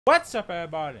What's up,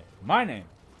 everybody? My name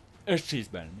is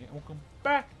Cheesebellamy, and welcome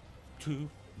back to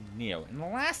Nioh. In the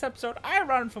last episode, I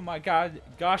ran for my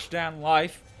gosh damn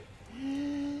life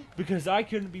because I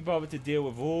couldn't be bothered to deal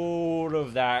with all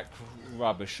of that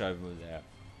rubbish over there.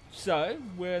 So,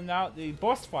 we're now at the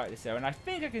boss fight this area, and I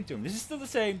think I can do them. This is still the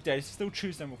same day, this is still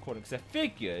Tuesday I'm recording, because I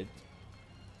figured...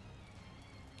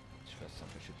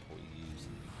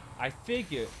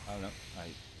 oh no,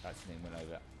 that's the thing went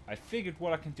over. I figured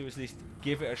what I can do is at least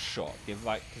give it a shot.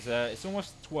 Because it's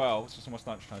almost 12, so it's almost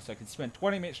lunchtime, so I can spend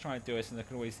 20 minutes trying to do this, and I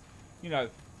can always, you know,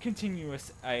 continue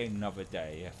this another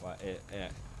day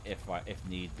if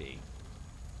need be.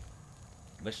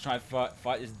 Let's try and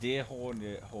fight this deer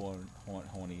horny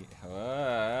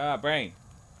brain.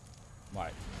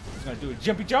 Right, he's gonna do a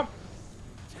jumpy jump.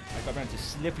 I got around to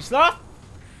slippy slop,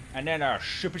 and then a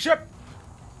shippy ship.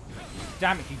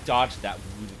 Damn it, he dodged that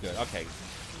really good. Okay.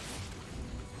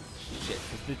 Shit,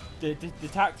 the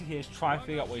tactic here is try and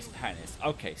figure out what his pattern is.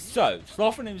 Okay, so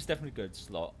sloughing him is definitely good.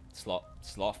 Sloughing.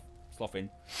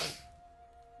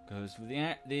 Because with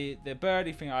the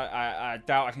birdie thing, I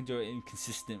doubt I can do it in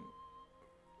consistent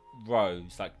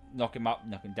rows. Like knock him up,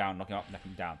 knock him down, knock him up, knock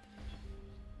him down.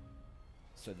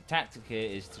 So the tactic here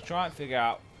is to try and figure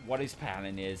out what his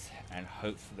pattern is and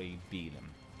hopefully beat him.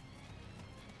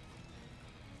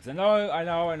 I know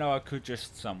I could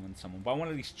just summon someone, but I want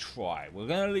to at least try. We're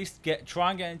gonna at least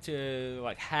try and get into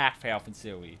like half health and see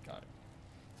where we go.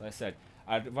 So I said,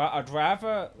 I'd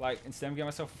rather, like, instead of getting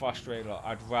myself frustrated, like,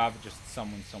 I'd rather just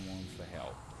summon someone for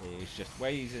help. It's just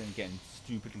way easier than getting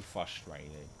stupidly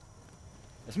frustrated.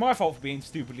 It's my fault for being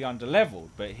stupidly underleveled,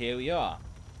 but here we are.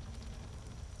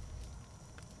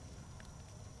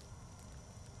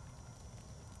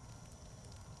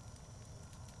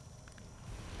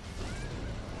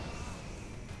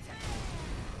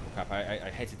 Crap, I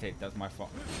hesitate, that's my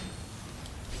fault.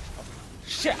 Oh,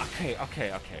 shit, okay.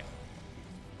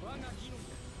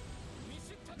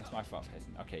 That's my fault.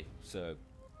 Okay, so...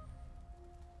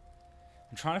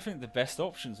 I'm trying to think of the best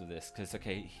options of this, because,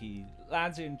 okay, he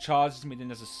lands in, charges me, then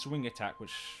there's a swing attack,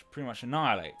 which pretty much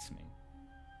annihilates me.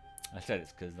 I said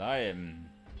it's because I am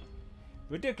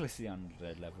ridiculously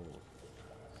underleveled.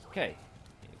 Okay,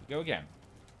 here we go again.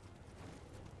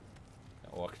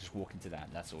 Or I could just walk into that,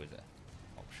 that's always a...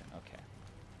 option. Okay.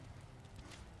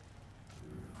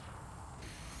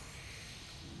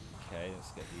 Okay,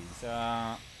 let's get these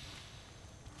up.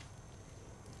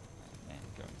 And then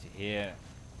go into here.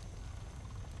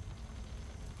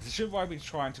 This should why I've been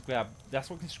trying to grab. That's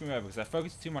what can screw me over because I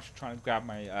focused too much on trying to grab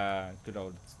my good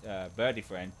old birdie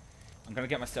friend. I'm gonna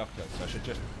get myself killed, so I should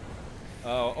just.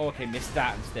 Oh, okay, missed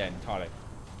that instead entirely.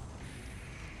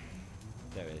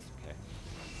 There it is. Okay.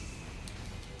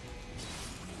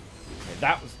 Okay,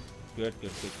 that was good.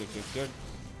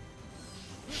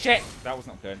 Shit! That was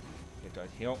not good. Good to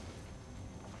heal.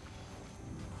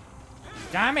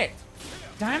 Damn it!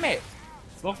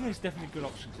 Sloughing is definitely a good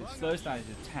option because it slows down his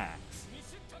attacks.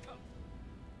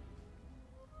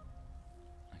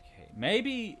 Okay,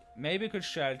 maybe a good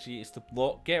strategy is to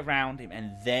block, get around him,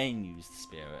 and then use the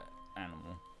spirit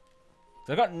animal.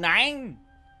 So I got 9.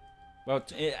 Well,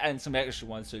 and some extra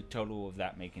ones, so a total of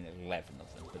that making it 11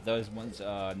 of them. But those ones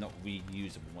are not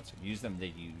reusable. Once you use them, they're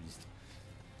used.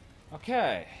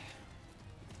 Okay.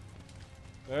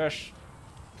 Burst.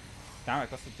 Damn it, I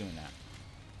got to stop doing that.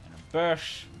 And a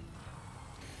burst.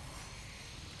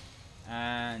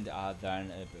 And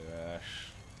then a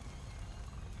burst.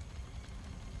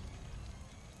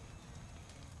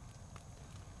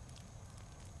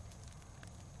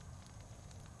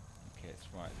 Okay, it's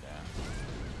right there.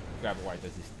 Grab a white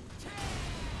does this.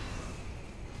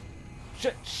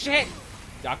 Shit!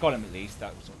 I got him at least.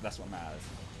 That's what matters.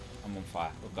 I'm on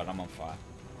fire. Oh god, I'm on fire.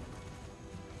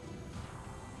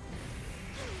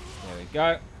 There we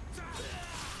go.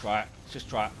 Try it. Just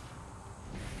try it.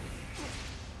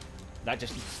 That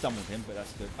just stumbled him, but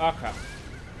that's good. Oh crap.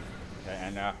 Okay,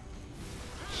 and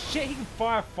shit, he can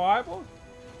fire a fireball?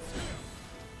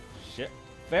 Shit.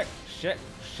 Shit.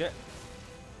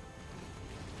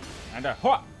 And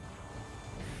hot!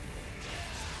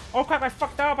 Oh crap, I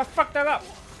fucked that up!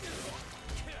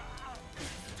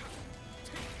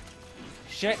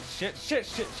 Shit.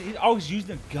 Oh, he's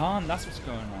using a gun. That's what's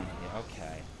going on here.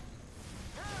 Okay.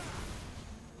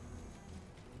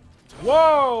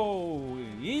 Whoa!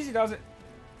 Easy does it.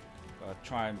 Gotta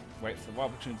try and wait for the right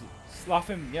opportunity. Slough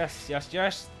him. Yes.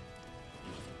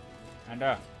 And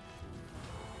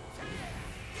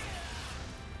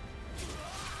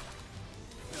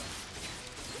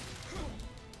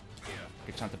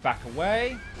good time to back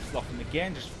away. Slough him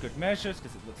again, just for good measures,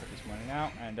 because it looks like he's running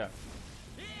out. And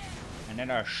then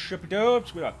our ship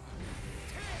dubs. We got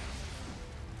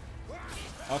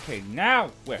Okay,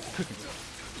 now we're cooking.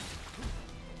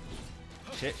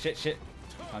 Shit.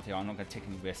 Can't tell, I'm not gonna take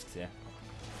any risks here.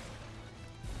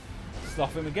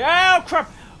 Slough him again. Oh crap!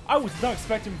 I was not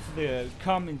expecting for the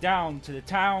coming down to the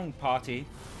town party.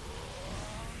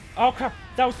 Oh crap!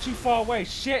 That was too far away.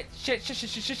 Shit.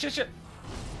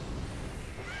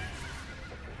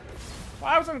 Well,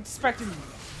 I wasn't expecting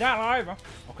that either.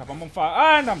 Oh crap! I'm on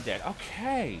fire and I'm dead.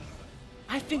 Okay.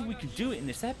 I think we can do it in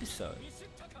this episode.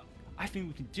 I think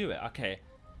we can do it. Okay.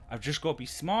 I've just got to be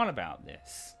smart about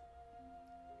this.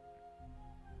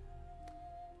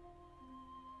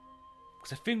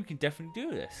 Because I think we can definitely do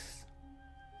this.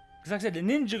 Because like I said, the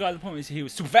ninja guy at the point is he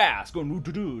was super fast, going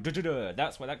do-do-do.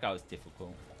 That's why that guy was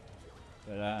difficult.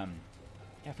 But yeah,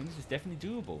 I think this is definitely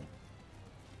doable.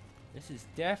 This is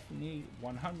definitely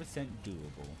 100%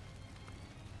 doable.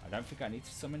 I don't think I need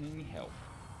to summon any help.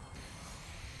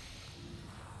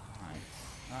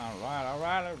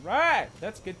 Alright.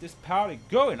 Let's get this party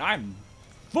going. I'm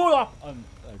full up on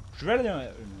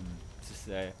adrenaline, to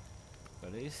say.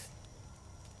 But at least,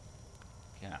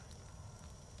 yeah.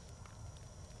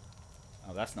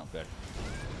 Oh, that's not good.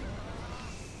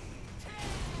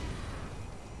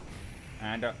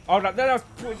 And oh, that was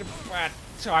pretty bad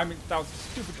timing. That was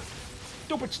stupid.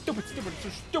 So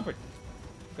stupid.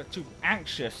 Got too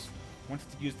anxious. Wanted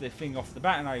to use the thing off the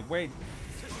bat, and I waited.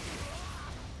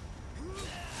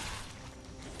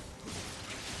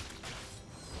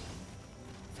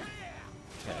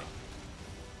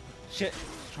 Shit!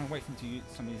 Trying to wait for him to use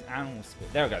some of these animal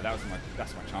spit. There we go.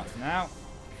 That's my chance now.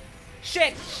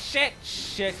 Shit!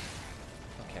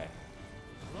 Okay.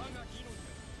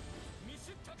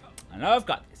 I know I've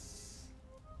got this.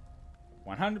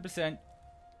 100%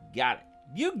 got it.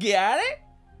 You got it?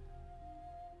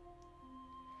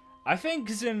 I think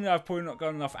considering I've probably not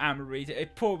got enough ammo read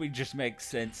it probably just makes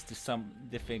sense to sum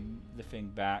the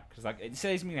thing back, because like it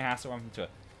saves me the hassle having to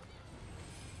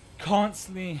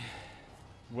constantly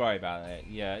worry about it.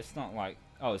 Yeah, it's not like,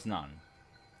 oh, it's none.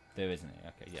 There isn't it.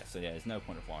 Okay, yeah, so yeah, there's no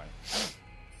point of worrying.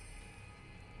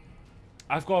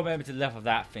 I've got to be able to level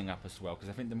that thing up as well, because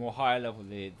I think the more higher level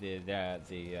the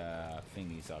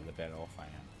thingies are, the better off I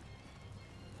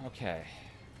am. Okay.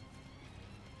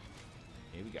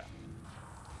 Here we go.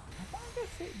 I wonder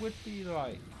if it would be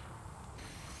like...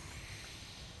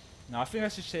 No, I think I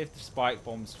should save the spike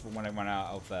bombs for when I run out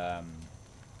of... I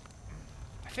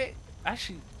think...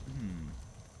 Actually... I'm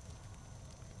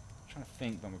trying to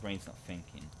think, but my brain's not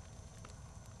thinking.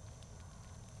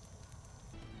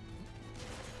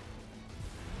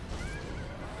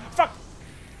 Fuck!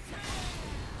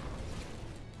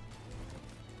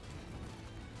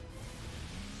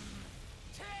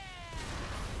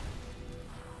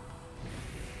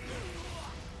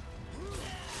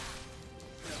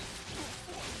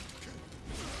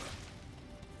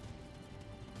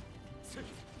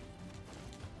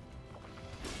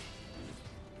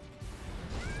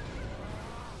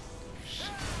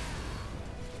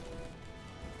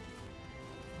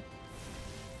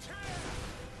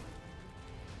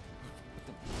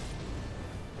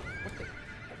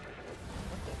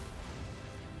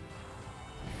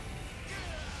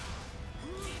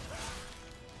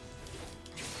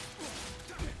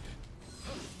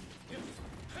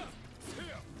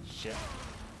 Shit.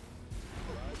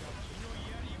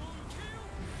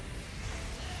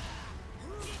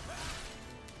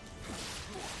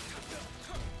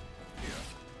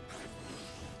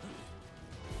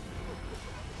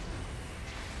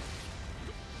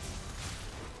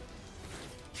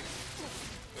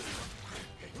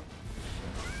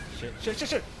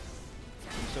 Shit.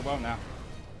 I'm so well now.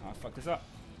 Oh, fuck this up.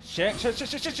 Shit.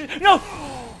 No!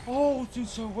 Oh,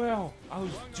 I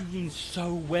was doing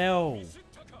so well.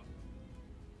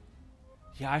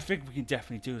 Yeah, I think we can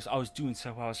definitely do this. I was doing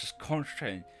so well. I was just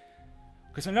concentrating.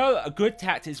 Because I know a good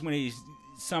tactic is when he's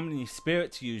summoning his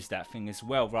spirit to use that thing as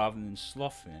well, rather than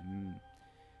sloughing him.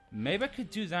 Maybe I could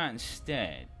do that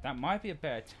instead. That might be a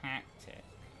better tactic.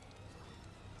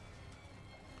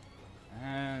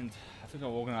 And I think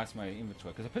I'll organize my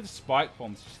inventory. Because I put the spike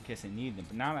bombs just in case I need them.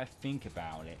 But now that I think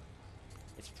about it,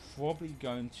 it's probably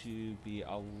going to be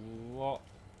a lot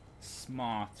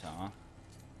smarter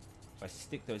if I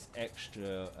stick those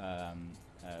extra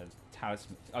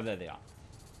talisman, oh there they are,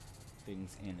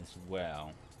 things in as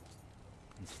well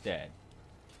instead.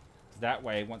 That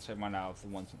way, once I run out of the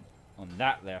ones on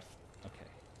that left, okay,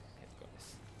 I've got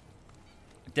this.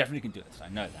 I definitely can do this. I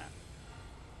know that.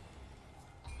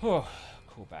 Oh,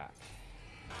 call back.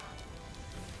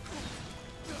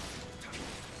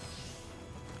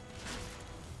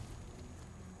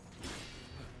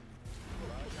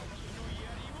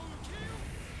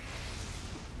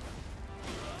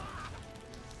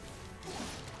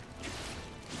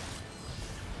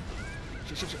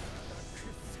 Shit, shit, shit.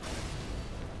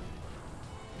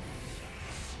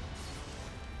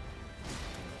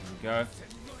 There we go.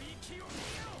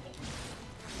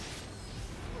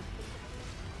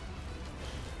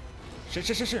 Shit,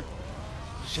 shit, shit, shit.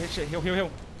 Shit, shit, heal, heal,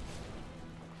 heal.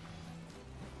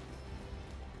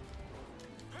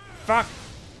 Fuck.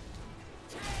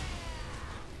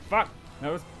 Fuck.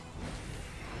 No.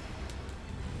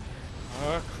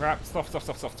 Oh, crap. Stop, stop,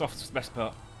 stop, stop, stop. It's the best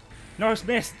part. No, it's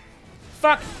missed.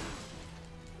 Fuck.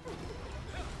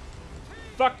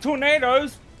 Fuck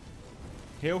tornadoes.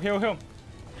 Heal, heal, heal.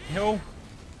 Heal.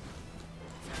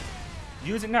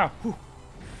 Use it now. Whew.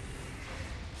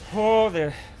 Oh,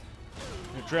 they're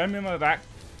dragging me on my back.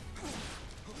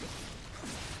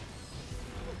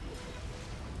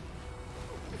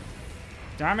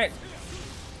 Damn it.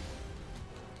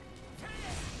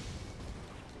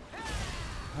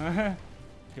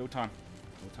 Heal time.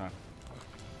 Heal time.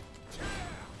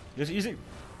 Use it, use it.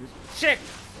 Shit!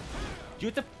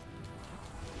 Use the...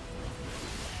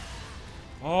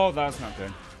 Oh, that's not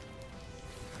good.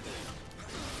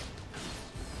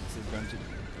 This is going to...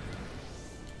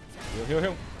 Heal, heal,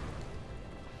 heal.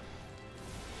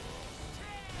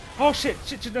 Oh shit,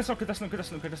 shit, shit, that's not good, that's not good,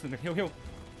 that's not good, that's not good. Heal, heal.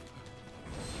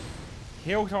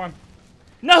 Heal time.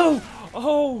 No!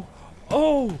 Oh!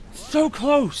 Oh! So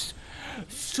close!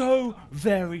 So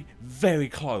very, very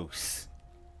close.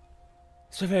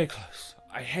 So very close.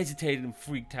 I hesitated and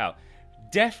freaked out.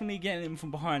 Definitely getting him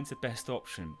from behind is the best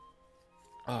option.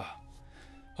 Oh.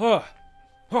 Oh.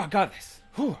 Oh, I got this.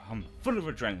 Whew, I'm full of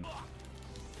adrenaline.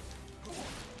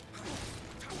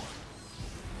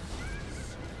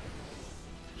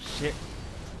 Shit.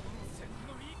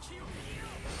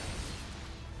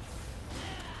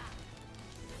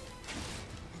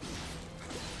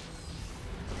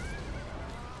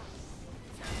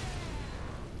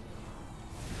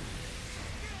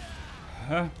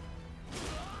 Huh?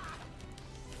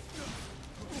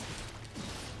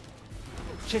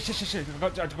 Shit, shit, shit, shit. I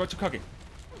got you cooking.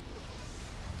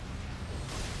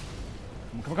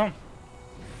 Come on, come on, come on.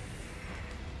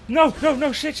 No, no,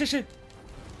 no, shit, shit, shit.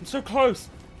 I'm so close.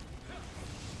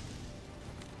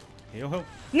 Heal, heal.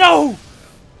 No!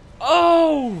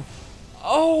 Oh!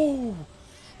 Oh!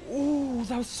 Oh,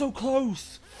 that was so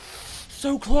close.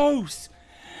 So close.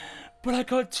 But I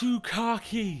got too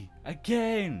cocky.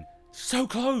 Again. So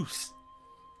close.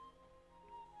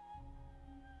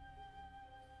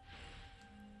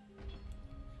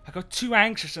 I got too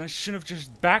anxious and I should have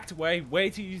just backed away,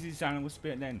 waited to use his animal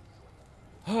spirit and then...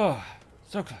 Oh,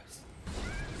 so close.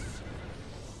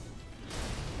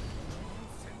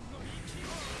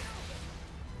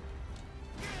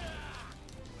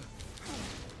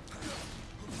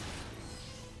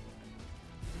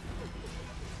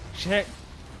 Shit.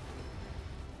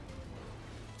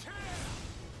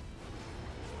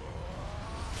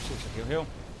 Shit, shit, heal, heal.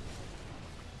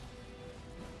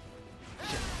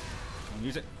 Shit. Don't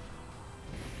use it.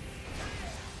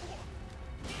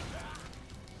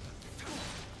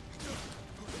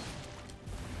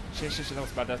 Shit, shit, shit, that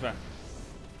was bad, that was bad.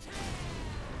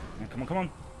 Yeah, come on, come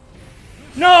on.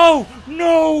 No!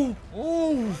 No!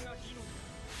 Oh!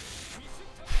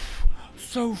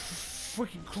 So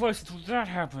freaking close until that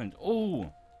happened.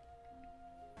 Oh!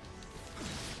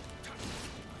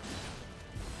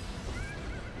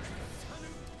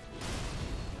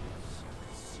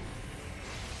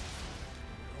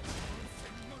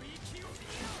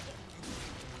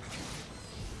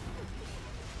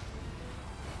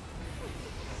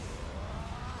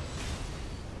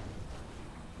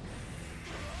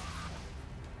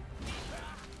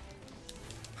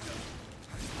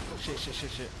 Shit, shit, shit,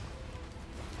 shit.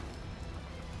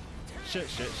 Shit,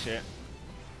 shit, shit.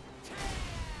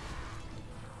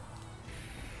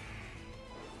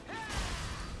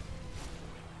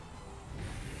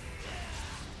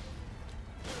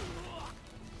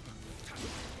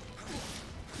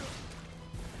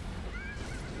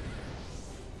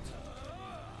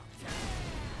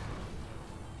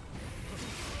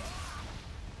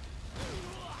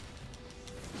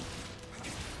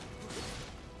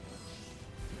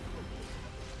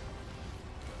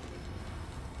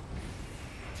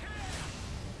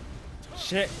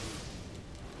 Shit.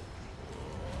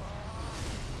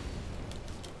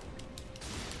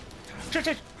 Shit,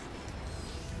 shit.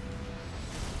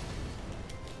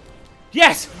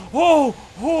 Yes! Oh!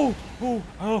 Oh! Oh!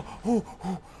 Oh! Oh!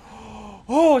 Oh!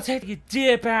 Oh! Take you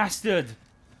dear bastard!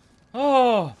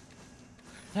 Oh!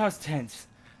 That was tense.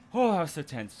 Oh, that was so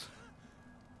tense.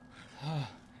 Oh,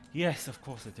 yes, of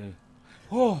course I do.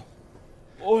 Oh!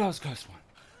 Oh, that was a close one.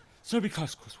 So be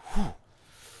close, close. Whew.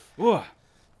 Oh!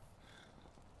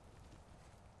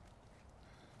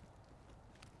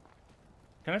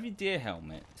 Can I have your deer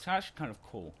helmet? It's actually kind of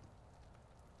cool.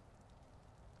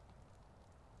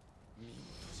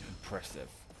 Impressive.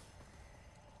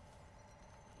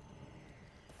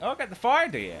 Oh, I got the fire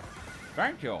deer.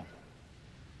 Thank you.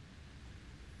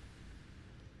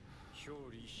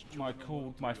 I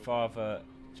called my father.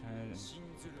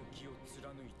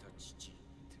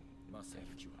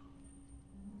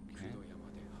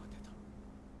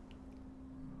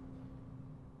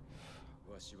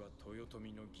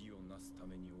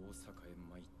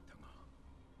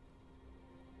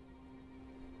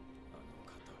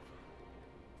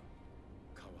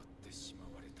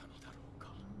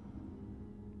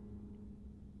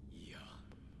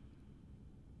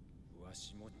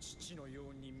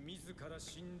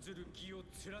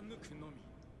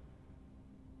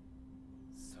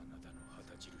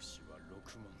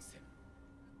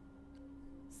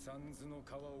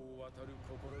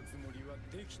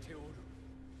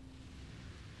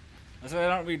 So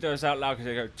I don't read those out loud because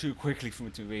they go too quickly for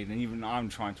me to read, and even I'm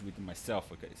trying to read them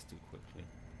myself. Okay, it's too quickly.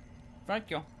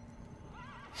 Thank you.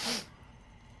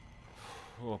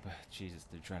 Oh, but Jesus,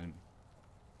 the adrenaline.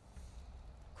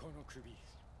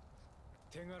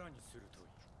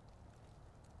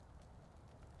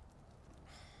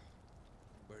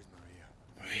 Where's Maria?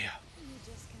 Maria. You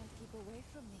just can't keep away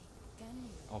from me, can you?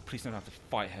 Oh, please don't have to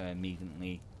fight her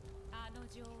immediately.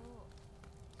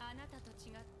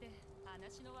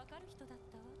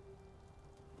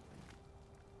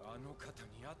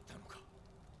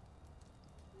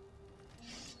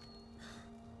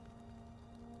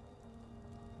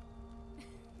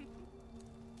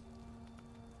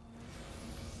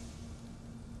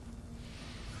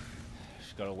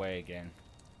 She got away again.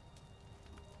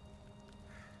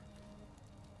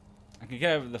 I can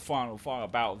get over the final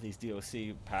bout of these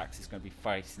DLC packs. It's going to be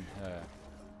facing her.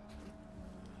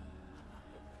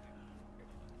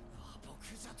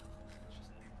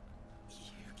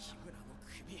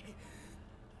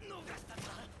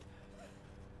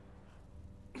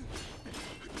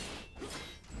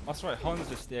 That's right,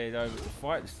 Hanzo stayed over to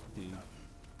fight this dude.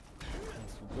 I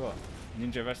forgot.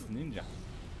 Ninja vs Ninja.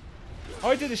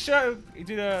 Oh, he did a show. He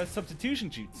did a substitution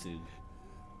jutsu.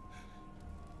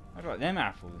 I got them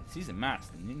apples. He's a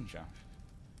master ninja.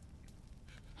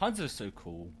 Hanzo's so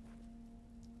cool.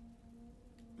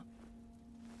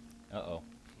 Uh-oh.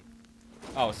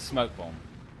 Oh, it's a smoke bomb.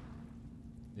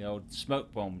 The old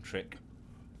smoke bomb trick.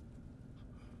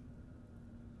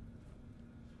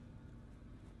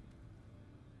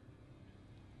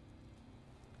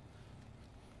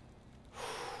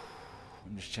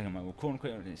 I'm just checking my recording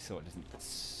equipment so it doesn't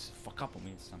fuck up on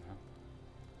me somehow.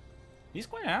 He's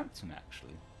quite handsome,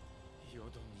 actually.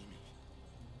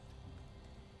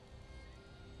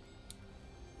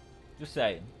 Just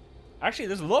saying. Actually,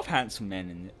 there's a lot of handsome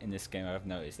men in this game. I've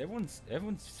noticed. Everyone's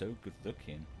so good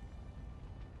looking.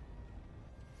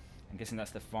 I'm guessing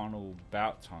that's the final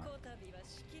bout time.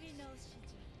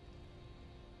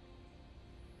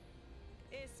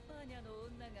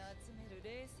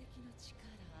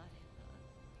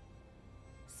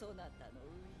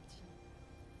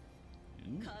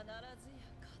 Ooh.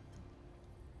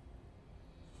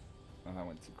 Oh, that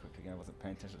went too quick again. I wasn't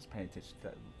paying attention. I was paying attention to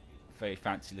that very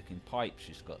fancy looking pipe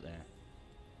she's got there.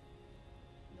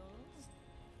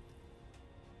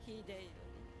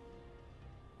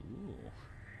 Ooh.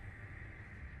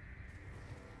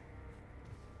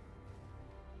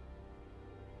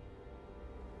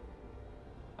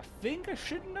 I think I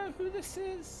should know who this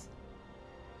is.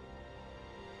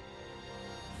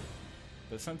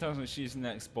 But sometimes when she's the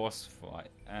next boss fight,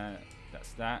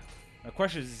 that's that. The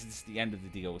question is this the end of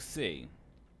the DLC?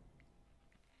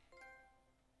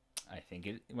 I think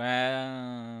it.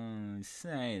 Well,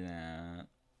 say that.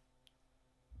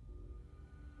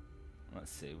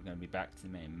 Let's see. We're going to be back to the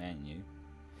main menu.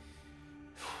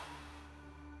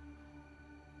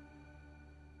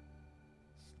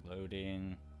 It's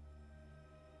loading.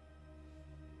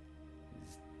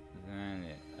 Is that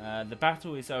it? The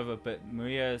battle is over, but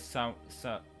Maria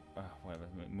whatever.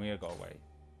 Maria got away.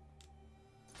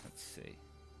 Let's see.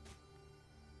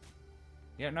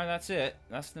 Yeah, no, that's it.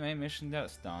 That's the main mission.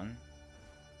 That's done.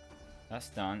 That's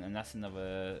done, and that's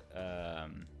another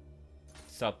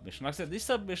submission. Like I said, these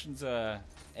submissions are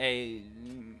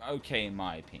okay in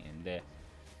my opinion. They're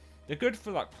good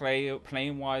for like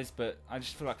playing wise, but I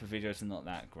just feel like the videos are not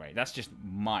that great. That's just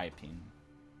my opinion.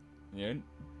 Yeah.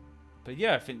 But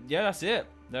yeah, I think that's it.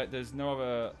 There's no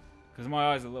other, because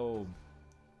my eyes are a little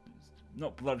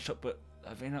not bloodshot, but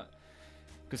I think not.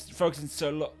 Because focusing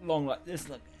so long like this,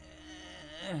 like,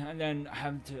 and then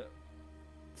having to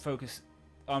focus,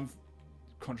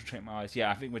 concentrate my eyes. Yeah,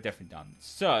 I think we're definitely done.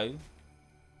 So,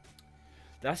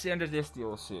 that's the end of this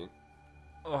DLC.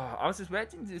 Oh, I was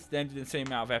expecting this to end in the same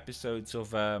amount of episodes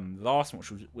of last one,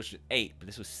 which was 8, but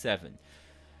this was 7.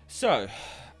 So,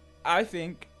 I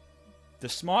think the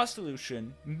smart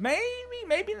solution,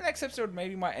 maybe in the next episode,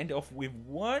 maybe might end off with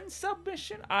one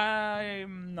submission.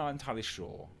 I'm not entirely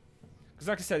sure. Because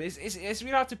like I said, it's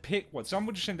really hard to pick one. Some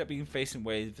would just end up being facing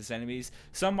ways as enemies.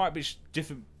 Some might be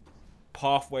different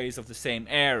pathways of the same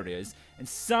areas. And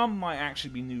some might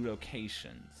actually be new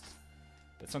locations.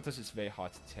 But sometimes it's very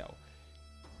hard to tell.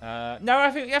 No, I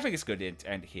think it's good to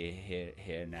end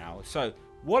here now. So,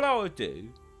 what I would do,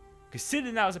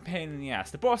 considering that was a pain in the ass,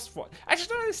 the boss fight. I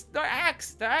just noticed the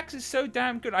axe is so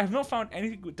damn good. I have not found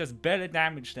anything that does better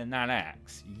damage than that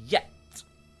axe yet.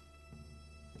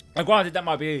 And granted, that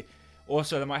might be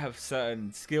also they might have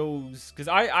certain skills because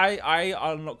I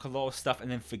unlock a lot of stuff and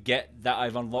then forget that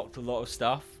I've unlocked a lot of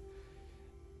stuff.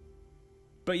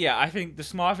 But yeah, I think the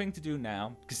smart thing to do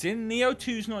now, because in Nioh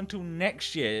 2's not until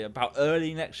next year, about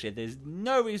early next year, there's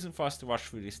no reason for us to rush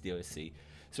through this DLC.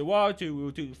 So what I'll do, we'll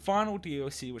do the final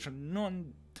DLC, which I'm not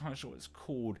entirely sure what it's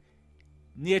called,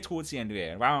 near towards the end of the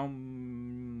year,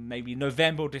 around maybe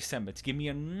November or December, to give me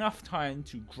enough time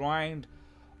to grind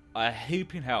a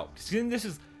heaping help. Because this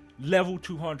is level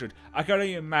 200, I can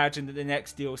only imagine that the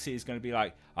next DLC is going to be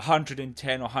like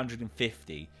 110 or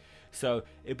 150. So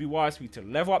it'd be wise for me to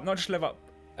level up, not just level up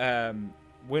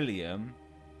William.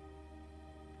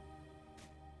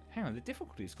 Hang on, the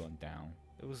difficulty's gone down.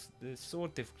 The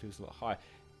sword difficulty was a lot higher.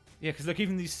 Yeah, because look,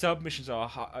 even these submissions are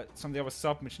high, some of the other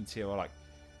submissions here are like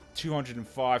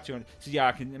 205, 200. So yeah,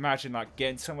 I can imagine like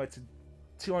getting somewhere to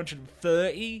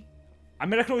 230. I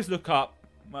mean, I can always look up,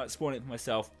 spawn it for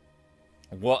myself,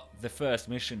 what the first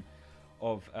mission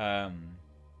of my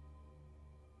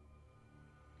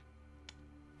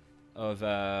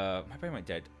brain went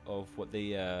dead, of what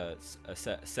the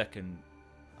second,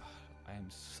 I am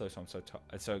so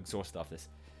exhausted after this,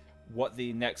 what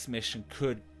the next mission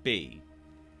could be.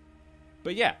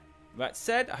 But yeah, that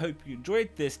said, I hope you enjoyed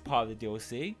this part of the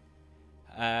DLC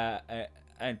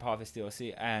and part of this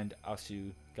DLC, and I'll see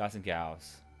you guys and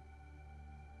gals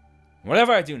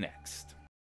whatever I do next.